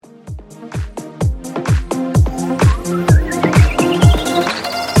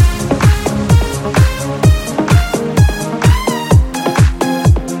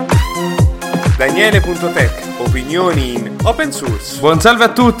funzione.tech, opinioni in open source. Buon salve a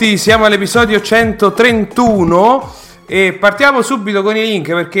tutti, siamo all'episodio 131 e partiamo subito con i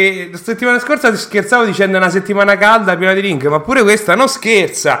link, perché la settimana scorsa scherzavo dicendo una settimana calda piena di link, ma pure questa non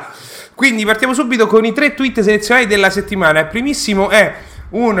scherza. Quindi partiamo subito con i 3 tweet selezionati della settimana. Il primissimo è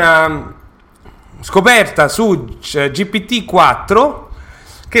una scoperta su GPT-4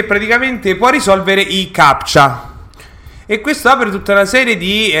 che praticamente può risolvere i CAPTCHA. E questo apre tutta una serie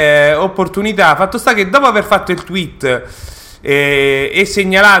di opportunità. Fatto sta che dopo aver fatto il tweet e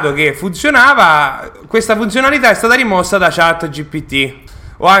segnalato che funzionava, questa funzionalità è stata rimossa da ChatGPT,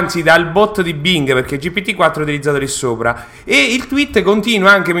 o anzi dal bot di Bing, perché GPT-4 è utilizzato lì sopra. E il tweet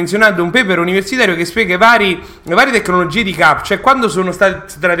continua anche menzionando un paper universitario che spiega le varie tecnologie di CAPTCHA, quando sono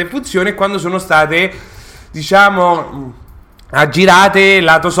state entrate in funzione e quando sono state, diciamo, aggirate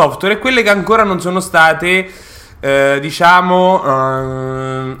lato software, e quelle che ancora non sono state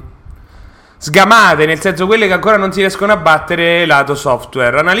sgamate, nel senso quelle che ancora non si riescono a battere lato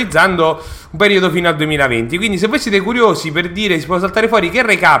software, analizzando un periodo fino al 2020. Quindi se voi siete curiosi, per dire, si può saltare fuori che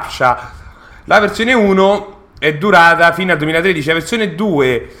ReCAPTCHA, la versione 1 è durata fino al 2013, la versione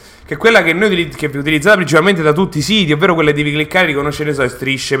 2, che è quella che noi che è utilizzata principalmente da tutti i siti, ovvero quella devi cliccare e riconoscere le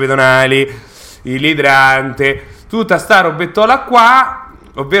strisce pedonali, l'idrante, tutta sta robettola qua,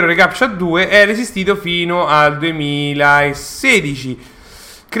 ovvero ReCAPTCHA 2, è resistito fino al 2016.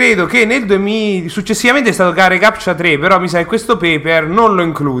 Credo che nel 2000 successivamente è stato ReCAPTCHA 3, però mi sa che questo paper non lo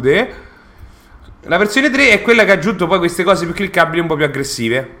include. La versione 3 è quella che ha aggiunto poi queste cose più cliccabili, un po' più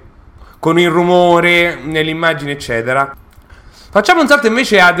aggressive, con il rumore nell'immagine eccetera. Facciamo un salto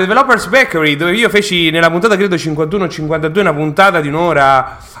invece a Developers Bakery, dove io feci nella puntata credo 51 o 52 una puntata di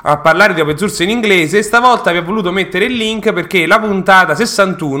un'ora a parlare di open source in inglese. Stavolta vi ho voluto mettere il link perché la puntata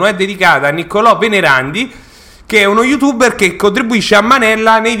 61 è dedicata a Niccolò Venerandi, che è uno youtuber che contribuisce a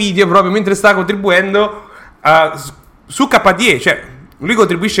manella nei video proprio mentre sta contribuendo su KDE, cioè lui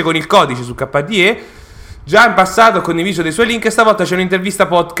contribuisce con il codice su KDE. Già in passato ho condiviso dei suoi link e stavolta c'è un'intervista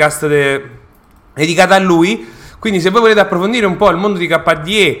podcast dedicata a lui. Quindi se voi volete approfondire un po' il mondo di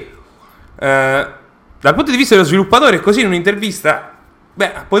KDE dal punto di vista dello sviluppatore, così in un'intervista,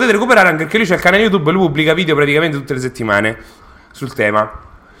 potete recuperare, anche perché lui c'ha il canale YouTube e lui pubblica video praticamente tutte le settimane sul tema.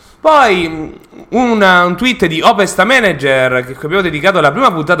 Poi un tweet di Opesta Manager che abbiamo dedicato alla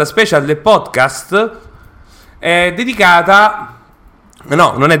prima puntata special del podcast è dedicata...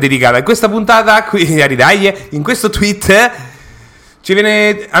 No, non è dedicata. In questa puntata, in questo tweet ci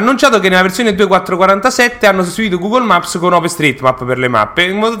viene annunciato che nella versione 2.447 hanno sostituito Google Maps con OpenStreetMap per le mappe,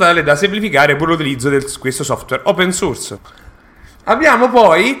 in modo tale da semplificare pure l'utilizzo di questo software open source. Abbiamo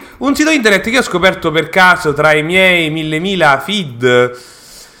poi un sito internet che ho scoperto per caso tra i miei 1000 feed,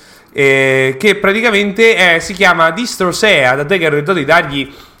 che praticamente si chiama Distrosea, da te che ho tentato di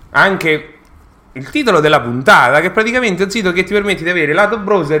dargli anche il titolo della puntata, che praticamente è un sito che ti permette di avere lato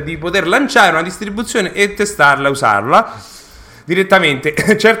browser, di poter lanciare una distribuzione e testarla e usarla direttamente.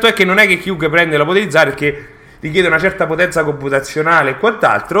 Certo è che non è che chiunque prende la può utilizzare, perché richiede una certa potenza computazionale e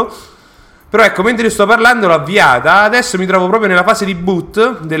quant'altro. Però ecco, mentre sto parlando l'ho avviata, adesso mi trovo proprio nella fase di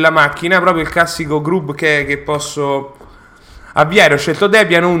boot della macchina, proprio il classico GRUB che posso avviare. Ho scelto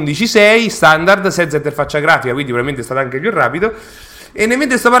Debian 11.6 standard senza interfaccia grafica, quindi probabilmente è stato anche più rapido. E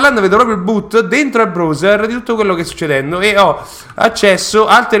mentre sto parlando vedo proprio il boot dentro al browser di tutto quello che sta succedendo e ho accesso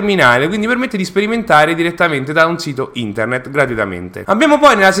al terminale, quindi permette di sperimentare direttamente da un sito internet gratuitamente. Abbiamo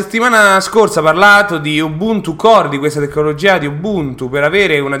poi nella settimana scorsa parlato di Ubuntu Core, di questa tecnologia di Ubuntu per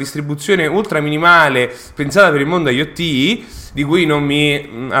avere una distribuzione ultra minimale pensata per il mondo IoT, di cui non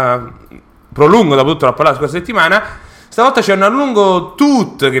mi prolungo, dopo tutto l'ho parlato la scorsa settimana. Stavolta c'è un lungo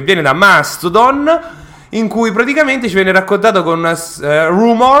tut che viene da Mastodon, in cui praticamente ci viene raccontato con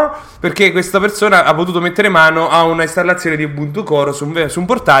rumor, perché questa persona ha potuto mettere mano a una installazione di Ubuntu Core su un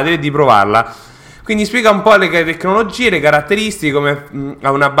portatile e di provarla. Quindi spiega un po' le tecnologie, le caratteristiche, come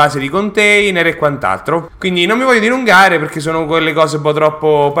ha una base di container e quant'altro. Quindi non mi voglio dilungare perché sono quelle cose un po'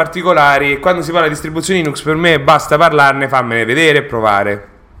 troppo particolari, e quando si parla di distribuzioni Linux per me basta parlarne, fammene vedere e provare.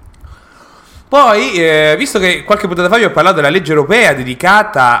 Poi, visto che qualche puntata fa vi ho parlato della legge europea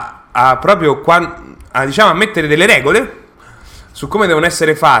dedicata a proprio a mettere delle regole su come devono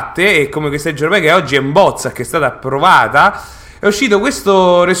essere fatte, e come questa legge europea che oggi è in bozza, che è stata approvata, è uscito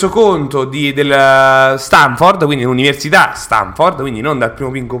questo resoconto del Stanford, quindi l'università Stanford, quindi non dal primo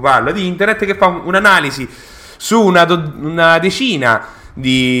pinco pallo di internet, che fa un'analisi su una decina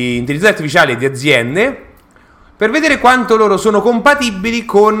di intelligenze artificiali e di aziende per vedere quanto loro sono compatibili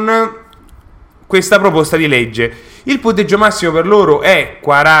con questa proposta di legge. Il punteggio massimo per loro è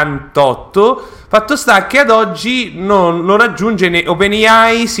 48. Fatto sta che ad oggi non lo raggiunge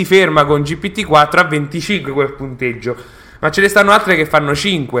OpenAI, si ferma con GPT-4 a 25 quel punteggio, ma ce ne stanno altre che fanno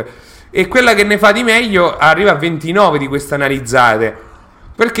 5 e quella che ne fa di meglio arriva a 29 di queste analizzate,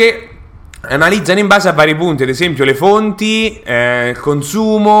 perché analizzano in base a vari punti, ad esempio le fonti, il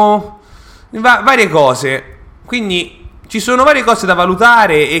consumo, varie cose. Quindi ci sono varie cose da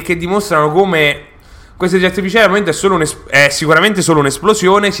valutare e che dimostrano come questa intelligenza artificiale al momento è sicuramente solo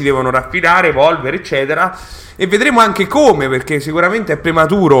un'esplosione, si devono raffinare, evolvere, eccetera, e vedremo anche come, perché sicuramente è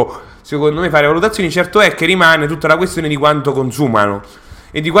prematuro, secondo me, fare valutazioni. Certo è che rimane tutta la questione di quanto consumano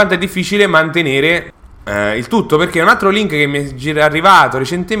e di quanto è difficile mantenere il tutto, perché è un altro link che mi è arrivato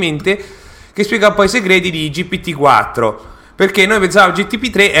recentemente che spiega un po' i segreti di GPT-4, perché noi pensavamo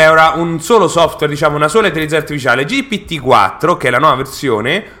GPT-3 era un solo software, diciamo una sola intelligenza artificiale. GPT-4, che è la nuova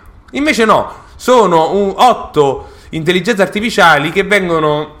versione, invece no, sono 8 intelligenze artificiali che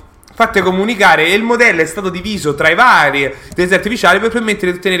vengono fatte comunicare e il modello è stato diviso tra i vari intelligenze artificiali per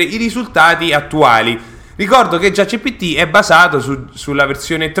permettere di ottenere i risultati attuali. Ricordo che già GPT è basato sulla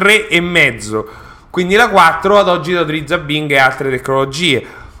versione 3,5, quindi la 4 ad oggi utilizza Bing e altre tecnologie.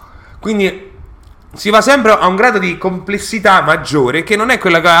 Quindi si va sempre a un grado di complessità maggiore, che non è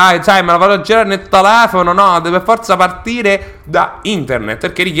quella che sai, me la vado a girare nel telefono, no, deve forza partire da internet,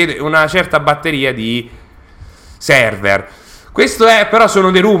 perché richiede una certa batteria di server. Questo è, però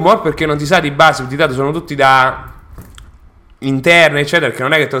sono dei rumor, perché non si sa di base, i dati sono tutti da interne, eccetera, perché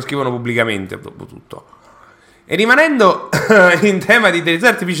non è che te lo scrivono pubblicamente dopo tutto. E rimanendo in tema di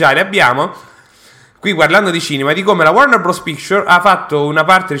intelligenza artificiale, abbiamo qui, parlando di cinema, di come la Warner Bros. Picture ha fatto una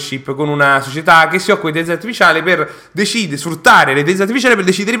partnership con una società che si occupa di intelligenza artificiale per sfruttare l'intelligenza artificiale per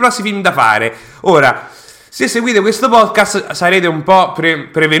decidere i prossimi film da fare. Ora, se seguite questo podcast sarete un po'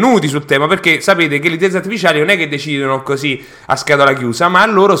 prevenuti sul tema, perché sapete che le intelligenze artificiali non è che decidono così a scatola chiusa, ma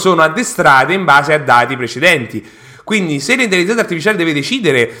loro sono addestrate in base a dati precedenti. Quindi se l'intelligenza artificiale deve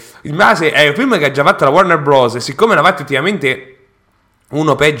decidere in base ai film che ha già fatto la Warner Bros., e siccome ne ha fatti ultimamente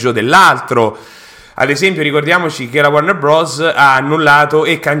uno peggio dell'altro, ad esempio ricordiamoci che la Warner Bros. Ha annullato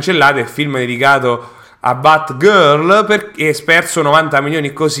e cancellato il film dedicato a Batgirl perché è sperso 90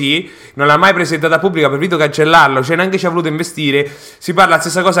 milioni così, non l'ha mai presentata pubblica, per preferito cancellarlo, cioè neanche ci ha voluto investire. Si parla la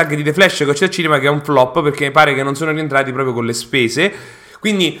stessa cosa anche di The Flash che c'è al cinema, che è un flop perché pare che non sono rientrati proprio con le spese.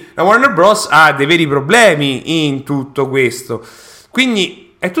 Quindi la Warner Bros. Ha dei veri problemi in tutto questo.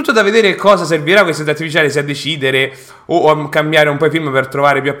 Quindi è tutto da vedere cosa servirà questa intelligenza artificiale, se a decidere o a cambiare un po' i film per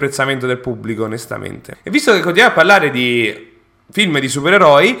trovare più apprezzamento del pubblico, onestamente. E visto che continuiamo a parlare di film di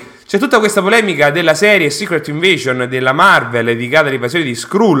supereroi, c'è tutta questa polemica della serie Secret Invasion della Marvel dedicata all'invasione di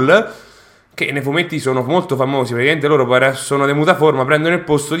Skrull, che nei fumetti sono molto famosi. Praticamente loro sono dei mutaforma, prendono il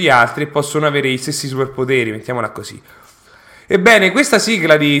posto di altri e possono avere i stessi superpoteri, mettiamola così. Ebbene, questa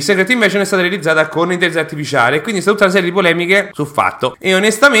sigla di Secret Invasion è stata realizzata con intelligenza artificiale, e quindi c'è tutta una serie di polemiche sul fatto. E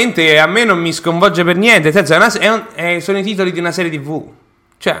onestamente a me non mi sconvolge per niente, nel senso sono i titoli di una serie TV.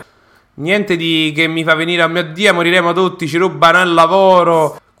 Cioè, niente di che mi fa venire, oh mio Dio, moriremo tutti, ci rubano il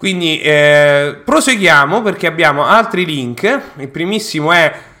lavoro. Quindi proseguiamo, perché abbiamo altri link. Il primissimo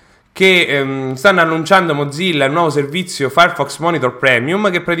è che stanno annunciando Mozilla il nuovo servizio Firefox Monitor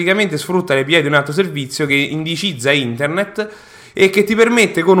Premium, che praticamente sfrutta le API di un altro servizio che indicizza internet e che ti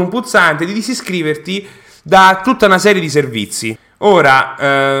permette con un pulsante di disiscriverti da tutta una serie di servizi. Ora,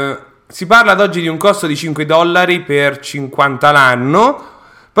 si parla ad oggi di un costo di $5 per 50 l'anno,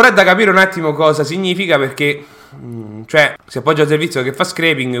 però è da capire un attimo cosa significa, perché cioè si appoggia al servizio che fa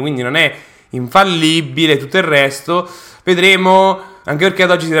scraping, quindi non è infallibile, tutto il resto vedremo. Anche perché ad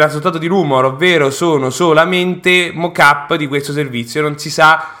oggi si era soltanto di rumor, ovvero sono solamente mock-up di questo servizio, non si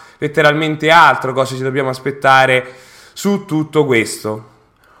sa letteralmente altro, cosa ci dobbiamo aspettare su tutto questo.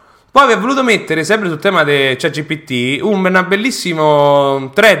 Poi vi ho voluto mettere, sempre sul tema di ChatGPT, un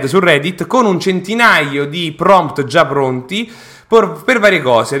bellissimo thread su Reddit con un centinaio di prompt già pronti per varie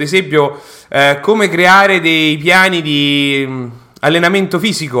cose, ad esempio come creare dei piani di allenamento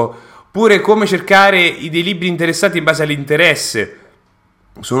fisico, oppure come cercare dei libri interessanti in base all'interesse.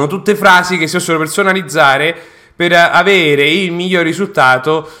 Sono tutte frasi che si possono personalizzare per avere il miglior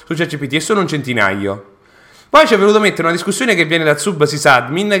risultato su ChatGPT, e sono un centinaio. Poi ci è voluto mettere una discussione che viene dal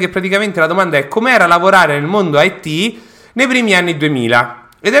subsysadmin, che praticamente la domanda è: com'era lavorare nel mondo IT nei primi anni 2000?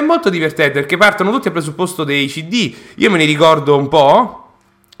 Ed è molto divertente perché partono tutti a presupposto dei CD. Io me ne ricordo un po',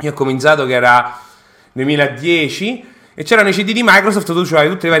 io ho cominciato che era 2010 e c'erano i CD di Microsoft, tu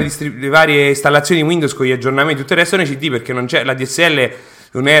avevi tutte le varie installazioni Windows con gli aggiornamenti, tutto il resto nei CD, perché non c'è, la DSL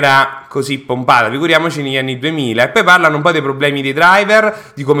non era così pompata, figuriamoci negli anni 2000. E poi parlano un po' dei problemi dei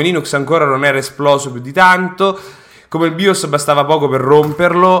driver, di come Linux ancora non era esploso più di tanto, come il BIOS bastava poco per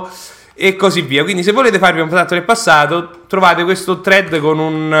romperlo e così via. Quindi se volete farvi un salto nel passato, trovate questo thread con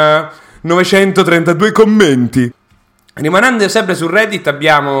un 932 commenti. Rimanendo sempre su Reddit,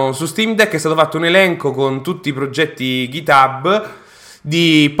 abbiamo su Steam Deck è stato fatto un elenco con tutti i progetti GitHub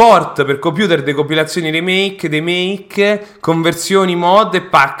di port per computer, decompilazioni, remake, conversioni, mod e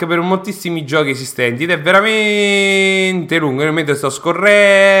pack per moltissimi giochi esistenti, ed è veramente lungo. Io mentre sto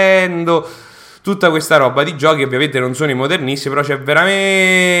scorrendo tutta questa roba di giochi, ovviamente non sono i modernissimi, però c'è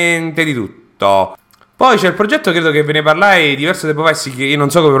veramente di tutto. Poi c'è il progetto, credo che ve ne parlai diverso tempo fa, che io non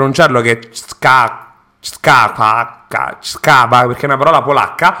so come pronunciarlo, che è Scapa, perché è una parola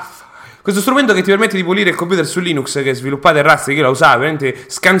polacca. Questo strumento che ti permette di pulire il computer su Linux, che è sviluppato in Rust, che io l'ho usato, veramente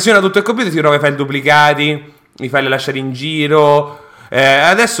scansiona tutto il computer, ti trova i file duplicati, i file lasciati in giro.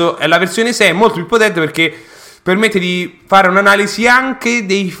 Adesso la versione 6 è molto più potente perché permette di fare un'analisi anche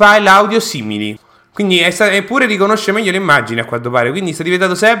dei file audio simili. Quindi eppure riconosce meglio le immagini, a quanto pare, quindi sta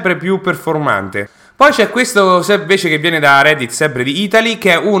diventando sempre più performante. Poi c'è questo invece che viene da Reddit, sempre di Italy,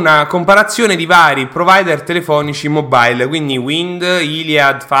 che è una comparazione di vari provider telefonici mobile, quindi Wind,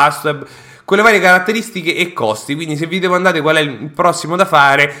 Iliad, Fastweb, con le varie caratteristiche e costi. Quindi se vi domandate qual è il prossimo da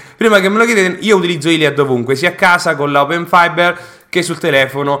fare, prima che me lo chiedete, io utilizzo Iliad ovunque, sia a casa con la Open Fiber che sul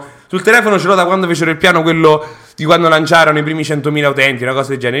telefono. Sul telefono ce l'ho da quando fecero il piano, quello di quando lanciarono i primi 100.000 utenti, una cosa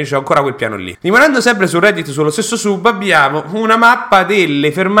del genere. Io ho ancora quel piano lì. Rimanendo sempre su Reddit, sullo stesso sub, abbiamo una mappa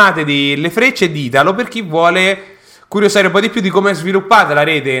delle fermate delle frecce di Italo, per chi vuole curiosare un po' di più di come è sviluppata la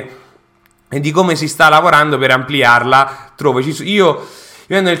rete e di come si sta lavorando per ampliarla. Io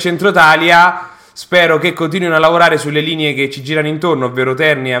vivendo nel centro Italia, spero che continuino a lavorare sulle linee che ci girano intorno, ovvero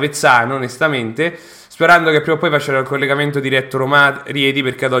Terni e Avezzano, onestamente, sperando che prima o poi facciano il collegamento diretto Roma-Rieti,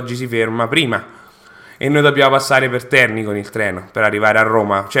 perché ad oggi si ferma prima e noi dobbiamo passare per Terni con il treno per arrivare a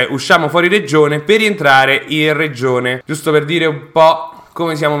Roma, cioè usciamo fuori regione per rientrare in regione, giusto per dire un po'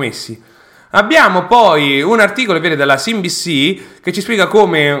 come siamo messi. Abbiamo poi un articolo che viene dalla CNBC che ci spiega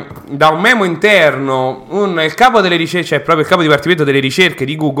come da un memo interno il capo delle ricerche, cioè proprio il capo dipartimento delle ricerche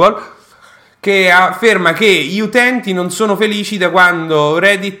di Google, che afferma che gli utenti non sono felici da quando su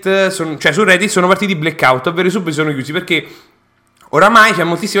Reddit sono partiti blackout, ovvero i sub sono chiusi, perché oramai c'è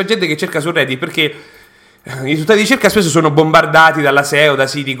moltissima gente che cerca su Reddit, perché i risultati di ricerca spesso sono bombardati dalla SEO, da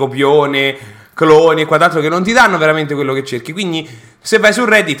siti copione, cloni e quant'altro che non ti danno veramente quello che cerchi. Quindi se vai su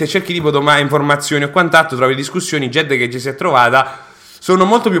Reddit e cerchi tipo domani informazioni o quant'altro, trovi discussioni, gente che ci si è trovata, sono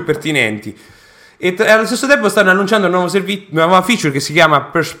molto più pertinenti. E allo stesso tempo stanno annunciando una nuova feature che si chiama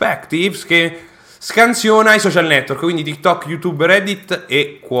Perspectives, che scansiona i social network, quindi TikTok, YouTube, Reddit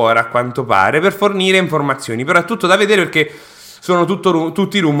e Quora, a quanto pare, per fornire informazioni. Però è tutto da vedere, perché sono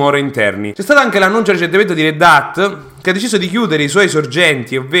tutti rumori interni. C'è stato anche l'annuncio recentemente di Red Hat, che ha deciso di chiudere i suoi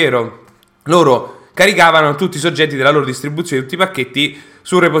sorgenti, ovvero loro caricavano tutti i sorgenti della loro distribuzione, tutti i pacchetti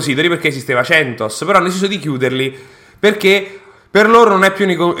su repository, perché esisteva CentOS, però hanno deciso di chiuderli perché per loro non è più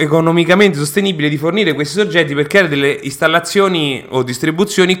economicamente sostenibile di fornire questi sorgenti, perché creare delle installazioni o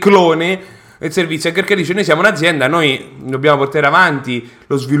distribuzioni clone del servizio, anche perché dice: noi siamo un'azienda, noi dobbiamo portare avanti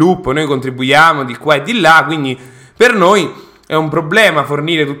lo sviluppo, noi contribuiamo di qua e di là, quindi per noi è un problema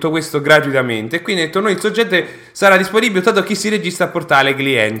fornire tutto questo gratuitamente. E quindi ha detto: noi il sorgente sarà disponibile tanto a chi si registra a portale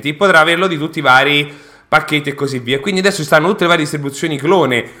clienti, potrà averlo di tutti i vari pacchetti e così via. Quindi adesso ci stanno tutte le varie distribuzioni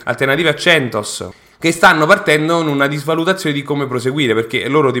clone alternative a CentOS che stanno partendo in una disvalutazione di come proseguire, perché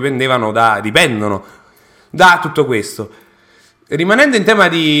loro dipendono da tutto questo. Rimanendo in tema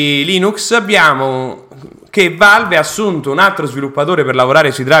di Linux, abbiamo che Valve ha assunto un altro sviluppatore per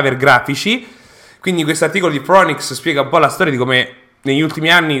lavorare sui driver grafici. Quindi questo articolo di Pronix spiega un po' la storia di come negli ultimi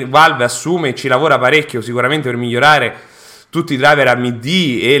anni Valve assume e ci lavora parecchio, sicuramente per migliorare tutti i driver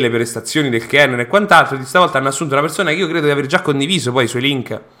AMD e le prestazioni del kernel e quant'altro. Di stavolta hanno assunto una persona che io credo di aver già condiviso poi i suoi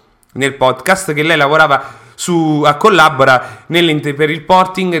link nel podcast, che lei lavorava collabora per il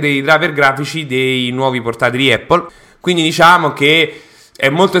porting dei driver grafici dei nuovi portatili Apple. Quindi diciamo che è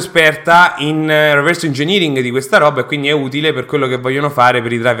molto esperta in reverse engineering di questa roba, e quindi è utile per quello che vogliono fare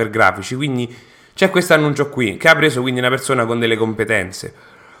per i driver grafici. Quindi c'è questo annuncio qui, che ha preso quindi una persona con delle competenze.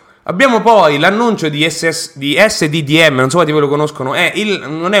 Abbiamo poi l'annuncio di SDDM, non so quanti voi lo conoscono,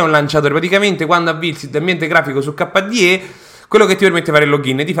 non è un lanciatore, praticamente quando avvii l'ambiente grafico su KDE, quello che ti permette di fare il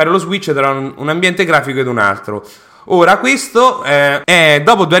login e di fare lo switch tra un ambiente grafico ed un altro. Ora questo è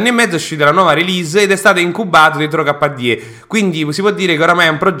dopo 2 anni e mezzo è uscita la nuova release ed è stato incubato dentro KDE, quindi si può dire che oramai è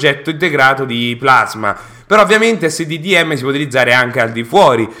un progetto integrato di Plasma, però ovviamente SDDM si può utilizzare anche al di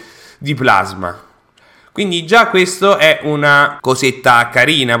fuori di Plasma. Quindi già questo è una cosetta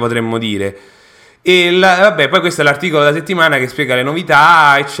carina, potremmo dire. E poi questo è l'articolo della settimana che spiega le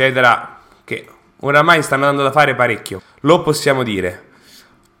novità, eccetera, che oramai stanno dando da fare parecchio, lo possiamo dire.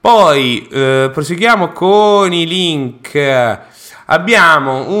 Poi proseguiamo con i link.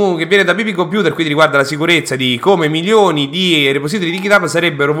 Abbiamo uno che viene da BP Computer, quindi riguarda la sicurezza di come milioni di repository di GitHub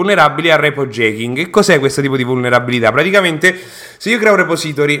sarebbero vulnerabili al repojacking. E cos'è questo tipo di vulnerabilità? Praticamente, se io creo un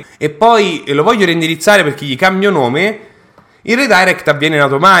repository e poi lo voglio reindirizzare perché gli cambio nome, il redirect avviene in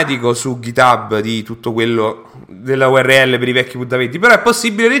automatico su GitHub di tutto quello della URL per i vecchi puntamenti. Però è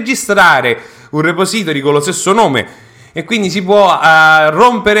possibile registrare un repository con lo stesso nome e quindi si può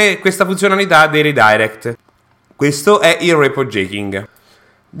rompere questa funzionalità dei redirect. Questo è il repojacking.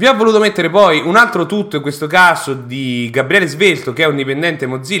 Vi ho voluto mettere poi un altro tutto, in questo caso di Gabriele Svelto, che è un dipendente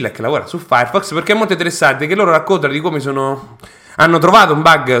Mozilla che lavora su Firefox, perché è molto interessante che loro raccontano di come hanno trovato un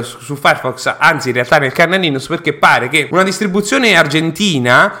bug su Firefox, anzi in realtà nel kernel Linux, perché pare che una distribuzione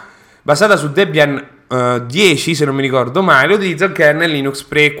argentina basata su Debian 10, se non mi ricordo male, utilizza il kernel Linux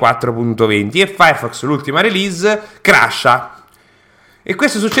pre 4.20 e Firefox, l'ultima release, crasha. E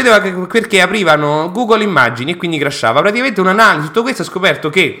questo succedeva perché aprivano Google Immagini e quindi crashava. Praticamente un'analisi, tutto questo ha scoperto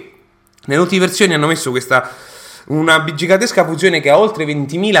che nelle ultime versioni hanno messo una gigantesca funzione che ha oltre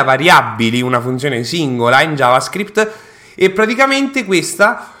 20.000 variabili, una funzione singola in JavaScript, e praticamente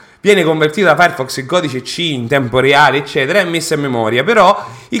questa viene convertita da Firefox in codice C in tempo reale, eccetera, e messa in memoria. Però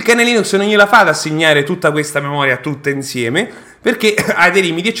il kernel Linux non gliela fa ad assegnare tutta questa memoria tutta insieme, perché ha dei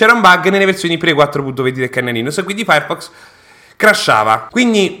limiti e c'era un bug nelle versioni pre 4.20 del kernel Linux e quindi Firefox crashava.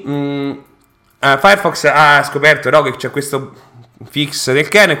 Quindi Firefox ha scoperto però che c'è questo fix del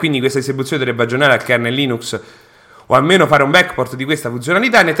kernel, quindi questa distribuzione dovrebbe aggiornare al kernel Linux o almeno fare un backport di questa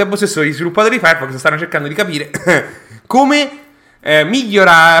funzionalità. Nel tempo stesso gli sviluppatori di Firefox stanno cercando di capire come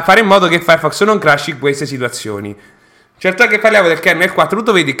fare in modo che Firefox non crashi in queste situazioni. Certo è che parliamo del kernel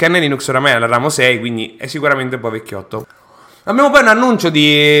 4.20, il kernel Linux oramai è alla ramo 6, quindi è sicuramente un po' vecchiotto. Abbiamo poi un annuncio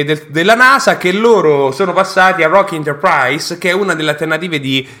della NASA che loro sono passati a Rocky Enterprise, che è una delle alternative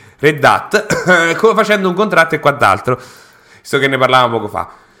di Red Hat, facendo un contratto e quant'altro, visto che ne parlavamo poco fa.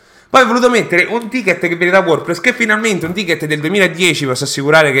 Poi ho voluto mettere un ticket che viene da WordPress, che è finalmente un ticket del 2010, posso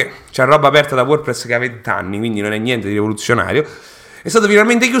assicurare che c'è roba aperta da WordPress che ha 20 anni, quindi non è niente di rivoluzionario. È stato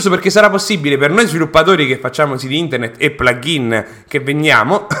finalmente chiuso perché sarà possibile per noi sviluppatori che facciamo siti internet e plugin che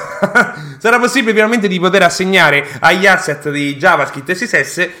vendiamo sarà possibile finalmente di poter assegnare agli asset di JavaScript e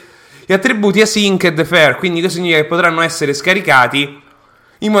CSS gli attributi async e defer. Quindi questo significa che potranno essere scaricati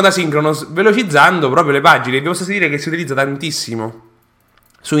in modo asincrono, velocizzando proprio le pagine. Vi posso dire che si utilizza tantissimo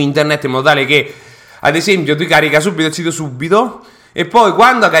su internet, in modo tale che ad esempio tu carica subito il sito subito e poi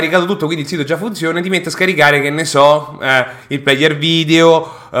quando ha caricato tutto, quindi il sito già funziona, ti mette a scaricare, che ne so, il player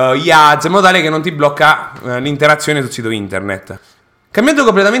video, gli ads, in modo tale che non ti blocca l'interazione sul sito internet. Cambiando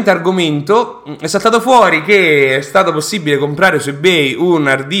completamente argomento, è saltato fuori che è stato possibile comprare su eBay un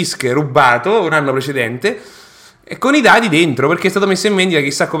hard disk rubato un anno precedente e con i dati dentro, perché è stato messo in vendita,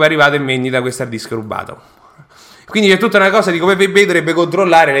 chissà come è arrivato in vendita questo hard disk rubato. Quindi c'è tutta una cosa di come eBay dovrebbe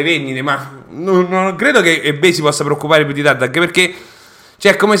controllare le vendite, ma non credo che eBay si possa preoccupare più di tanto, anche perché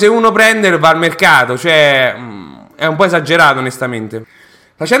è come se uno prende e va al mercato, è un po' esagerato onestamente.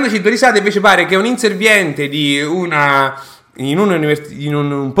 Facendoci due risate, invece pare che un inserviente in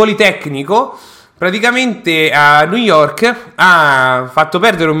un politecnico praticamente a New York ha fatto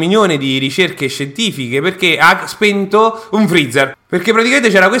perdere 1 milione di ricerche scientifiche perché ha spento un freezer. Perché praticamente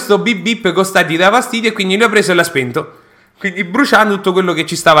c'era questo bip bip costante, da fastidio, e quindi lui ha preso e l'ha spento. Quindi bruciando tutto quello che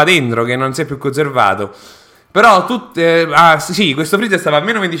ci stava dentro, che non si è più conservato. Però questo freezer stava a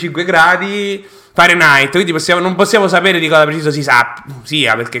meno 25 gradi Fahrenheit, quindi non possiamo sapere di cosa preciso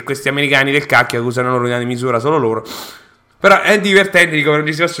sia, perché questi americani del cacchio usano l'unità di misura solo loro. Però è divertente di come non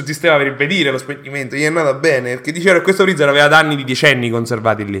ci sia un sistema per impedire lo spegnimento. Gli è andata bene, perché diceva che questo freezer aveva danni di decenni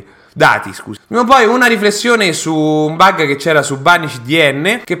conservati lì. Ma poi una riflessione su un bug che c'era su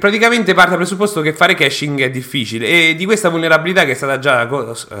VanishDN, che praticamente parte dal presupposto che fare caching è difficile, e di questa vulnerabilità che è stata già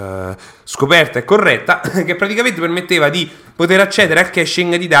scoperta e corretta, che praticamente permetteva di poter accedere al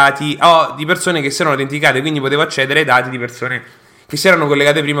caching di dati di persone che si erano autenticate, quindi potevo accedere ai dati di persone che si erano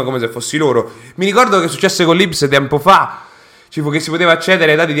collegate prima come se fossi loro. Mi ricordo che successe con l'Ibs tempo fa, che si poteva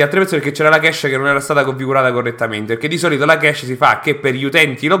accedere ai dati di altre persone perché c'era la cache che non era stata configurata correttamente, perché di solito la cache si fa che per gli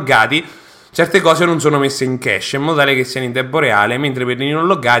utenti loggati certe cose non sono messe in cache in modo tale che siano in tempo reale, mentre per i non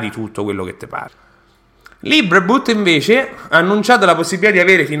loggati tutto quello che te pare. LibreBoot invece ha annunciato la possibilità di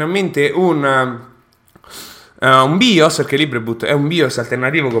avere finalmente un BIOS, perché LibreBoot è un BIOS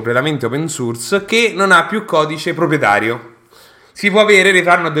alternativo completamente open source che non ha più codice proprietario. Si può avere, le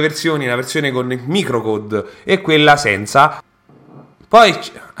fanno 2 versioni, la versione con microcode e quella senza. Poi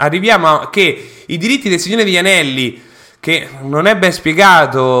arriviamo a che i diritti del Signore degli Anelli, che non è ben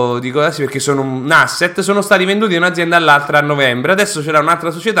spiegato di cosa sia, perché sono un asset, sono stati venduti da un'azienda all'altra a novembre. Adesso c'era un'altra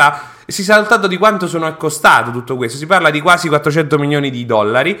società e si è saltato di quanto sono costato tutto questo. Si parla di quasi 400 milioni di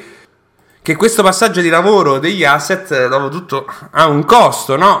dollari. Che questo passaggio di lavoro degli asset, dopo tutto, ha un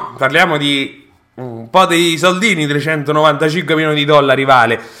costo, no? Parliamo di un po' dei soldini, 395 milioni di dollari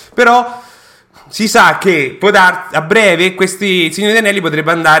vale. Però si sa che a breve questi Signori degli Anelli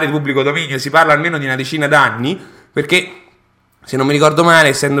potrebbe andare di pubblico dominio. Si parla almeno di una decina d'anni, perché, se non mi ricordo male,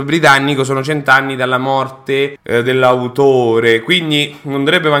 essendo britannico, sono 100 anni dalla morte dell'autore. Quindi non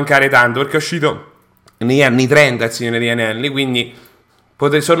dovrebbe mancare tanto, perché è uscito negli anni 30 il Signore degli Anelli. Quindi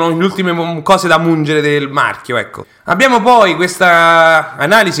sono le ultime cose da mungere del marchio, ecco. Abbiamo poi questa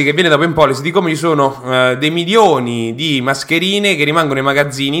analisi che viene da Open Policy di come ci sono dei milioni di mascherine che rimangono nei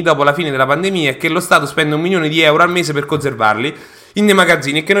magazzini dopo la fine della pandemia e che lo Stato spende 1 milione di euro al mese per conservarli in dei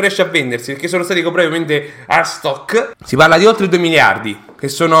magazzini e che non riesce a vendersi perché sono stati comprati ovviamente a stock. Si parla di oltre 2 miliardi, che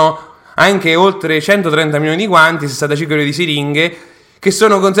sono anche oltre 130 milioni di guanti, 65 milioni di siringhe, che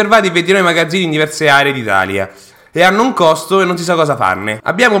sono conservati in 29 magazzini in diverse aree d'Italia e hanno un costo e non si sa cosa farne.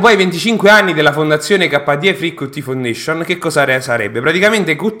 Abbiamo poi 25 anni della fondazione KDE Free QT Foundation. Che cosa sarebbe?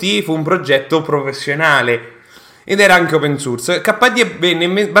 Praticamente QT fu un progetto professionale ed era anche open source. KDE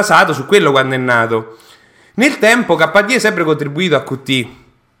venne basato su quello quando è nato. Nel tempo KDE ha sempre contribuito a Qt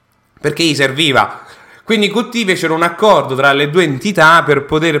perché gli serviva. Quindi Qt fecero un accordo tra le due entità per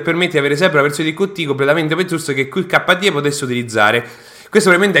poter permettere di avere sempre una versione di Qt completamente open source che KDE potesse utilizzare. Questo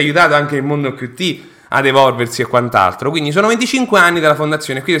ovviamente ha aiutato anche il mondo Qt ad evolversi e quant'altro. Quindi sono 25 anni dalla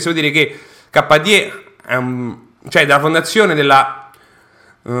fondazione. Quindi devo dire che KDE cioè dalla fondazione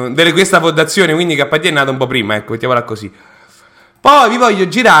delle questa fondazione, quindi KDE è nato un po' prima, ecco, mettiamola così. Poi vi voglio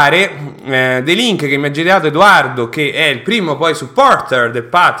girare dei link che mi ha girato Edoardo, che è il primo poi supporter del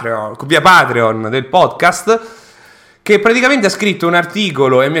Patreon, via Patreon del podcast, che praticamente ha scritto un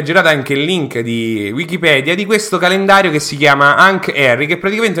articolo e mi ha girato anche il link di Wikipedia di questo calendario che si chiama Hank Harry, che è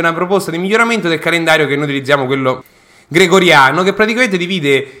praticamente una proposta di miglioramento del calendario che noi utilizziamo, quello gregoriano, che praticamente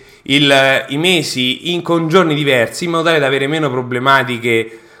divide i mesi con giorni diversi in modo tale da avere meno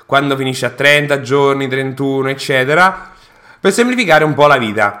problematiche quando finisce a 30 giorni, 31 eccetera, per semplificare un po' la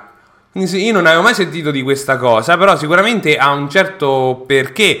vita. Quindi io non avevo mai sentito di questa cosa, però sicuramente ha un certo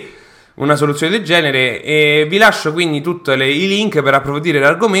perché una soluzione del genere, e vi lascio quindi tutti i link per approfondire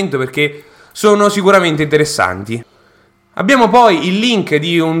l'argomento perché sono sicuramente interessanti. Abbiamo poi il link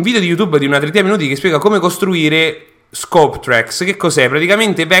di un video di YouTube di una 30 minuti che spiega come costruire ScopeTrax. Che cos'è?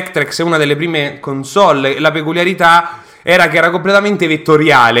 Praticamente Vectrex è una delle prime console e la peculiarità era che era completamente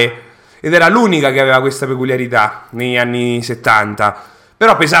vettoriale ed era l'unica che aveva questa peculiarità negli anni 70,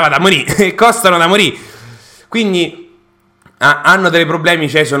 però pesava da morire e costano da morire, quindi hanno dei problemi,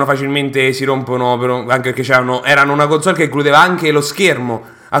 cioè si rompono anche perché erano una console che includeva anche lo schermo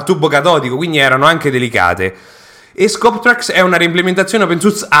a tubo catodico, quindi erano anche delicate. E ScopeTrax è una reimplementazione open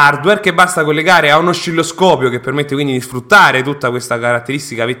source hardware che basta collegare a un oscilloscopio che permette quindi di sfruttare tutta questa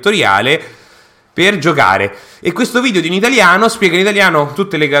caratteristica vettoriale per giocare. E questo video in italiano spiega in italiano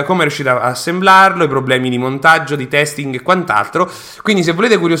come è riuscito a assemblarlo, i problemi di montaggio, di testing e quant'altro. Quindi se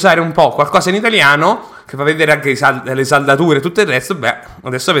volete curiosare un po' qualcosa in italiano che fa vedere anche le saldature e tutto il resto,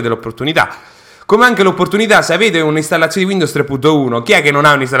 adesso avete l'opportunità. Come anche l'opportunità, se avete un'installazione di Windows 3.1, chi è che non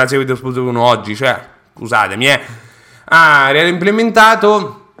ha un'installazione di Windows 3.1 oggi? Cioè, scusatemi, ha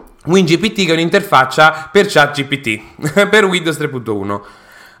reimplementato WinGPT, che è un'interfaccia per ChatGPT per Windows 3.1.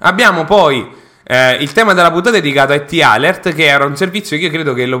 Abbiamo poi il tema della puntata è dedicato a IT-Alert, che era un servizio che io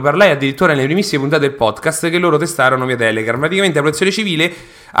credo che lo parlai addirittura nelle primissime puntate del podcast, che loro testarono via Telegram. Praticamente la protezione civile,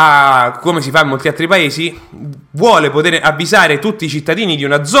 come si fa in molti altri paesi, vuole poter avvisare tutti i cittadini di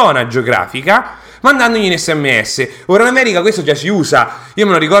una zona geografica mandandogli un SMS. Ora in America questo già si usa. Io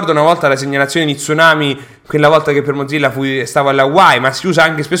me lo ricordo una volta la segnalazione di tsunami, quella volta che per Mozilla stavo alle Hawaii, ma si usa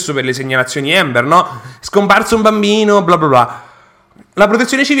anche spesso per le segnalazioni Amber, no? Scomparso un bambino, bla bla bla. La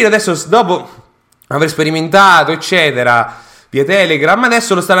protezione civile adesso, dopo aver sperimentato eccetera via Telegram,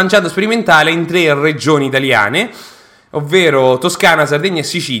 adesso lo sta lanciando sperimentale in 3 regioni italiane, ovvero Toscana, Sardegna e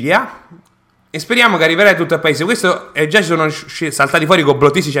Sicilia, e speriamo che arriverà a tutto il paese. Questo già ci sono saltati fuori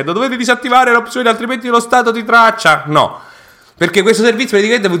complottisti dicendo dovete disattivare l'opzione altrimenti lo Stato ti traccia. No, perché questo servizio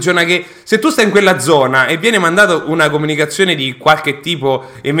praticamente funziona che se tu stai in quella zona e viene mandato una comunicazione di qualche tipo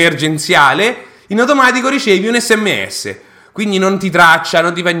emergenziale, in automatico ricevi un SMS, quindi non ti traccia,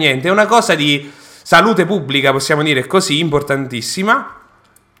 non ti fa niente. È una cosa di salute pubblica, possiamo dire così, importantissima,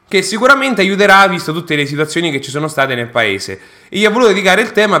 che sicuramente aiuterà, visto tutte le situazioni che ci sono state nel paese. E io ho voluto dedicare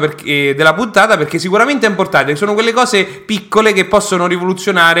il tema della puntata perché sicuramente è importante. Sono quelle cose piccole che possono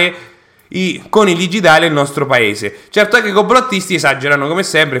rivoluzionare con il digitale nel nostro paese. Certo è che i complottisti esagerano come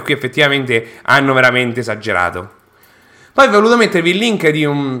sempre, e qui effettivamente hanno veramente esagerato. Poi ho voluto mettervi il link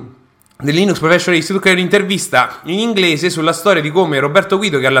del Linux Professional Institute, che è un'intervista in inglese sulla storia di come Roberto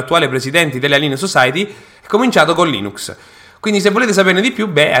Guido, che è l'attuale presidente della Linux Society, è cominciato con Linux. Quindi se volete saperne di più,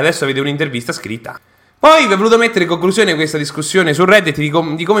 adesso avete un'intervista scritta. Poi vi ho voluto mettere in conclusione questa discussione su Reddit di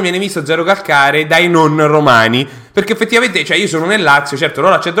come viene visto Zero Calcare dai non romani, perché effettivamente, io sono nel Lazio, certo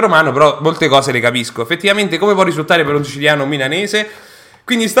non l'accento romano, però molte cose le capisco. Effettivamente come può risultare per un siciliano o milanese?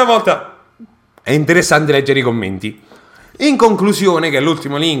 Quindi stavolta è interessante leggere i commenti. In conclusione, che è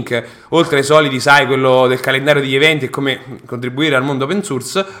l'ultimo link, oltre ai soliti, quello del calendario degli eventi e come contribuire al mondo open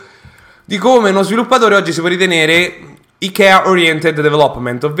source, di come uno sviluppatore oggi si può ritenere IKEA Oriented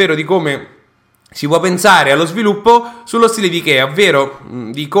Development, ovvero di come si può pensare allo sviluppo sullo stile di IKEA, ovvero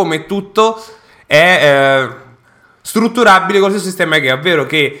di come tutto è strutturabile con lo stesso sistema IKEA, ovvero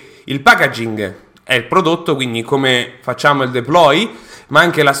che il packaging è il prodotto, quindi come facciamo il deploy, ma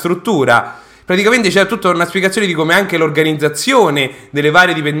anche la struttura. Praticamente c'è tutta una spiegazione di come anche l'organizzazione delle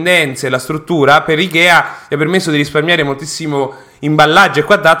varie dipendenze, la struttura per IKEA gli ha permesso di risparmiare moltissimo imballaggio e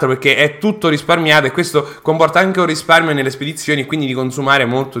quant'altro, perché è tutto risparmiato e questo comporta anche un risparmio nelle spedizioni e quindi di consumare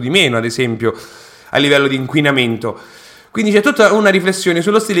molto di meno, ad esempio a livello di inquinamento. Quindi c'è tutta una riflessione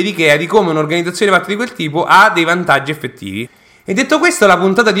sullo stile di IKEA, di come un'organizzazione fatta di quel tipo ha dei vantaggi effettivi. E detto questo, la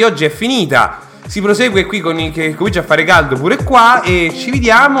puntata di oggi è finita. Si prosegue qui che comincia a fare caldo pure qua e ci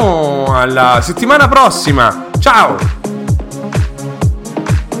vediamo alla settimana prossima. Ciao!